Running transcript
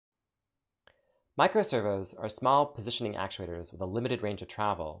Microservos are small positioning actuators with a limited range of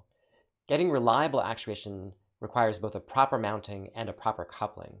travel. Getting reliable actuation requires both a proper mounting and a proper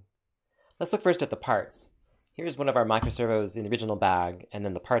coupling. Let's look first at the parts. Here's one of our microservos in the original bag, and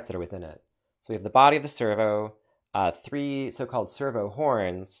then the parts that are within it. So we have the body of the servo, three so-called servo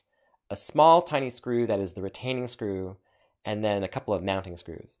horns, a small tiny screw that is the retaining screw, and then a couple of mounting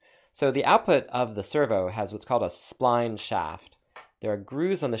screws. So the output of the servo has what's called a spline shaft. There are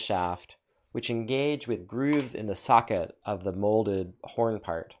grooves on the shaft which engage with grooves in the socket of the molded horn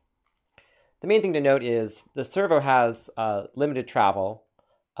part. The main thing to note is the servo has limited travel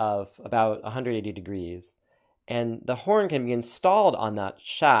of about 180 degrees, and the horn can be installed on that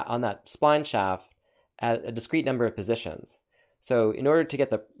spline shaft at a discrete number of positions. So in order to get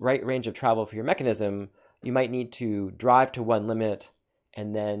the right range of travel for your mechanism, you might need to drive to one limit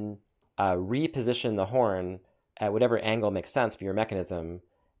and then reposition the horn at whatever angle makes sense for your mechanism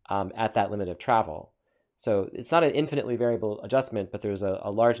at that limit of travel. So it's not an infinitely variable adjustment, but there's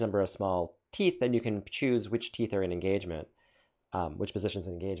a large number of small teeth, and you can choose which teeth are in engagement, which positions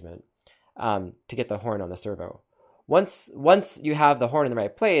in engagement, to get the horn on the servo. Once you have the horn in the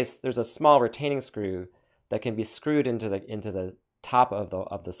right place, there's a small retaining screw that can be screwed into the top of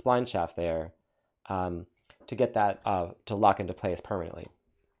the spline shaft there to get that to lock into place permanently.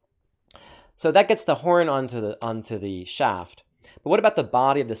 So that gets the horn onto the shaft. But what about the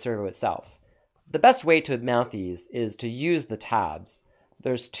body of the servo itself? The best way to mount these is to use the tabs.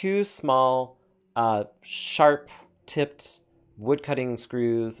 There's two small, sharp-tipped wood-cutting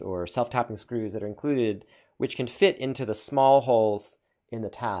screws or self-tapping screws that are included, which can fit into the small holes in the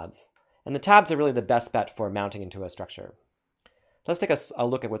tabs. And the tabs are really the best bet for mounting into a structure. Let's take a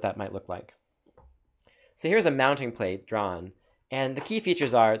look at what that might look like. So here's a mounting plate drawn. And the key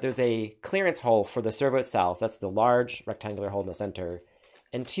features are there's a clearance hole for the servo itself. That's the large rectangular hole in the center.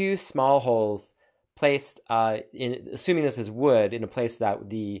 And two small holes placed, assuming this is wood, in a place that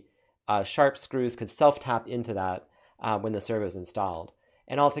the sharp screws could self-tap into that when the servo is installed.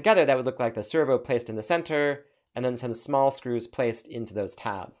 And altogether, that would look like the servo placed in the center, and then some small screws placed into those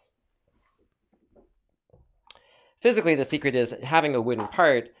tabs. Physically, the secret is having a wooden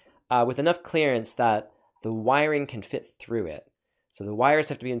part with enough clearance that the wiring can fit through it. So the wires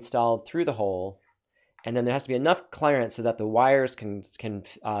have to be installed through the hole, and then there has to be enough clearance so that the wires can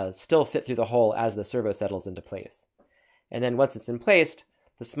still fit through the hole as the servo settles into place. And then once it's in place,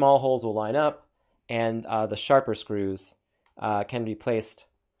 the small holes will line up, and the sharper screws can be placed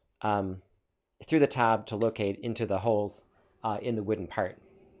through the tab to locate into the holes in the wooden part.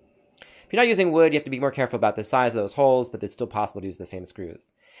 If you're not using wood, you have to be more careful about the size of those holes, but it's still possible to use the same screws.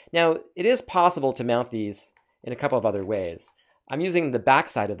 Now, it is possible to mount these in a couple of other ways. I'm using the back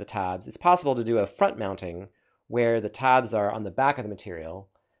side of the tabs. It's possible to do a front mounting where the tabs are on the back of the material.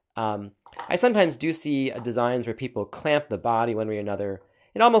 I sometimes do see designs where people clamp the body one way or another.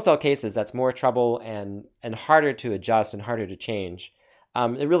 In almost all cases, that's more trouble and harder to adjust and harder to change.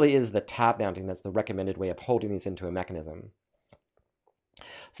 It really is the tab mounting that's the recommended way of holding these into a mechanism.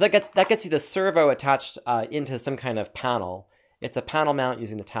 So that gets you the servo attached into some kind of panel. It's a panel mount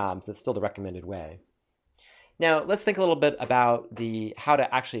using the tabs. That's still the recommended way. Now, let's think a little bit about how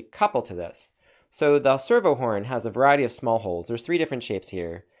to actually couple to this. So the servo horn has a variety of small holes. There's three different shapes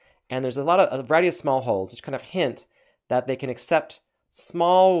here. And there's a variety of small holes, which kind of hint that they can accept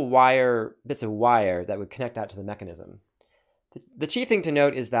small bits of wire that would connect out to the mechanism. The chief thing to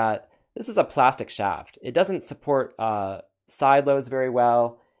note is that this is a plastic shaft. It doesn't support side loads very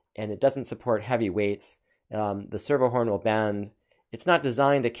well, and it doesn't support heavy weights. The servo horn will bend. It's not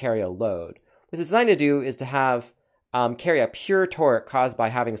designed to carry a load. What it's designed to do is to have carry a pure torque caused by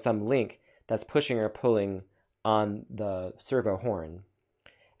having some link that's pushing or pulling on the servo horn.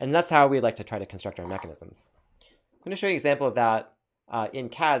 And that's how we like to try to construct our mechanisms. I'm going to show you an example of that in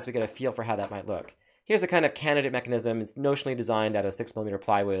CAD so we get a feel for how that might look. Here's a kind of candidate mechanism. It's notionally designed out of 6mm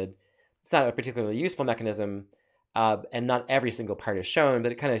plywood. It's not a particularly useful mechanism, and not every single part is shown,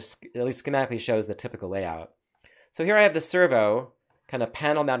 but it kind of at least schematically shows the typical layout. So here I have the servo kind of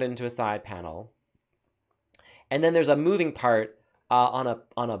panel mounted into a side panel. And then there's a moving part on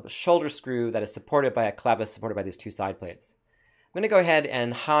a shoulder screw that is supported by a clevis supported by these two side plates. I'm going to go ahead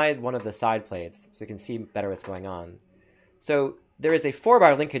and hide one of the side plates so we can see better what's going on. So there is a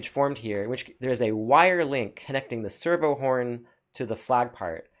 4-bar linkage formed here in which there is a wire link connecting the servo horn to the flag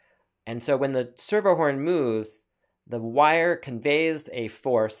part. And so when the servo horn moves, the wire conveys a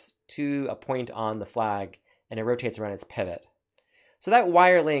force to a point on the flag and it rotates around its pivot. So that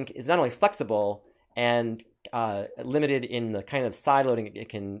wire link is not only flexible and limited in the kind of side loading it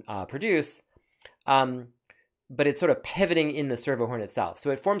can produce, but it's sort of pivoting in the servo horn itself. So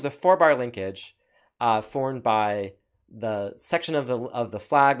it forms a 4-bar linkage formed by the section of the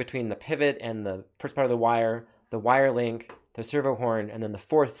flag between the pivot and the first part of the wire link, the servo horn, and then the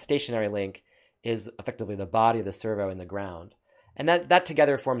fourth stationary link is effectively the body of the servo in the ground. And that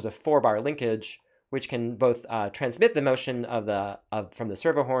together forms a 4-bar linkage, which can both transmit the motion from the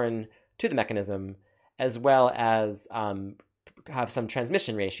servo horn to the mechanism, as well as have some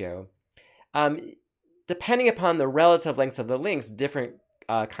transmission ratio. Depending upon the relative lengths of the links, different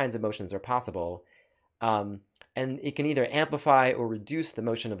kinds of motions are possible. And it can either amplify or reduce the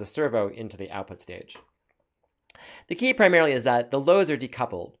motion of the servo into the output stage. The key primarily is that the loads are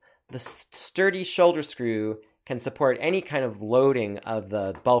decoupled. The sturdy shoulder screw can support any kind of loading of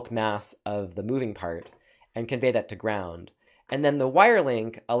the bulk mass of the moving part and convey that to ground. And then the wire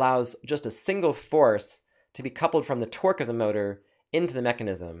link allows just a single force to be coupled from the torque of the motor into the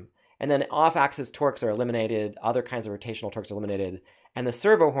mechanism. And then off-axis torques are eliminated, other kinds of rotational torques are eliminated, and the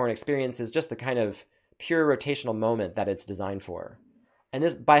servo horn experiences just the kind of pure rotational moment that it's designed for. And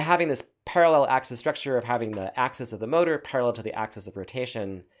this, by having this parallel axis structure of having the axis of the motor parallel to the axis of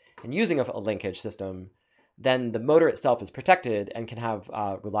rotation and using a linkage system, then the motor itself is protected and can have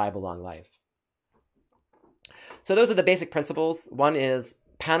reliable long life. So those are the basic principles. One is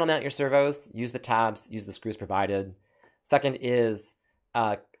panel mount your servos, use the tabs, use the screws provided. Second is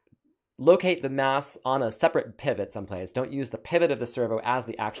locate the mass on a separate pivot someplace. Don't use the pivot of the servo as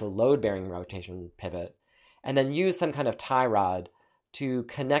the actual load-bearing rotation pivot. And then use some kind of tie rod to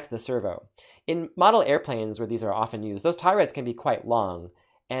connect the servo. In model airplanes where these are often used, those tie rods can be quite long.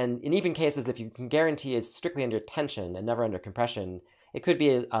 And in even cases, if you can guarantee it's strictly under tension and never under compression, it could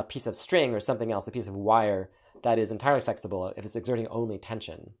be a piece of string or something else, a piece of wire that is entirely flexible if it's exerting only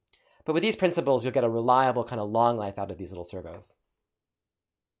tension. But with these principles, you'll get a reliable kind of long life out of these little servos.